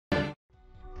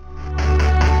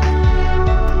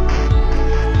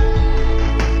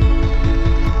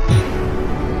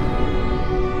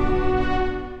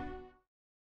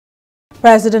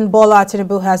President Bola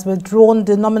Tinubu has withdrawn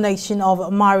the nomination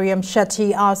of Maryam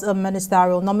Shetty as a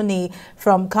ministerial nominee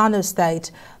from Kano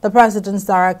State. The president's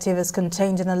directive is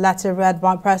contained in a letter read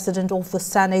by President of the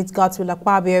Senate, Godswill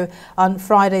Akpabio, on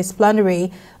Friday's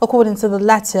plenary. According to the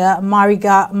letter,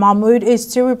 Mahmoud is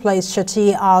to replace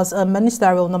Shetty as a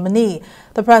ministerial nominee.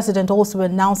 The president also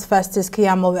announced Festus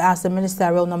Keyamo as the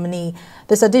ministerial nominee.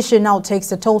 This addition now takes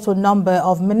the total number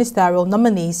of ministerial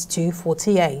nominees to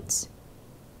 48.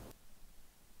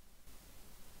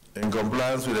 In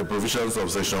compliance with the provisions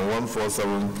of Section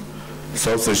 147,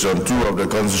 Subsection 2 of the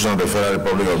Constitution of the Federal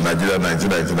Republic of Nigeria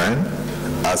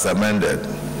 1999, as amended,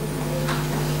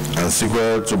 and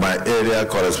sequel to my area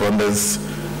correspondence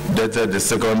dated the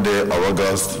 2nd day of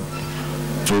August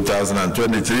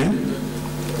 2023, I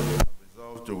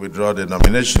resolved to withdraw the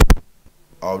nomination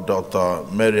of Dr.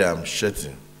 Maryam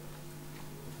Shetty.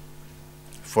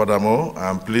 Furthermore, I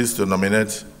am pleased to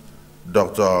nominate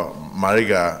Dr.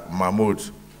 Mahmoud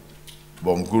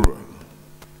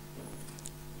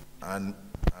and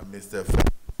Mr.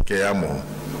 Keyamo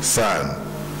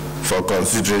for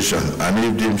consideration, and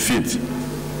if deemed fit,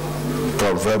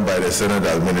 confirmed by the Senate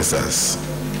as ministers.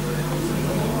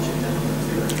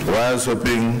 Whilst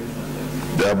hoping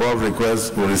the above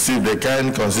requests will receive the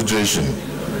kind consideration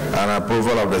and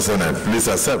approval of the Senate, please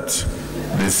accept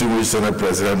the distinguished Senate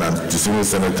President and distinguished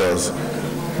Senators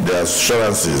the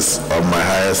assurances of my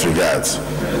highest regards.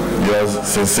 Yours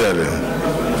sincerely,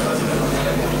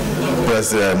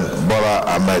 President Bola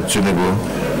Tinubu,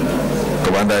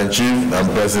 Commander-in-Chief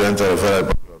and President of the Federal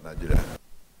Republic.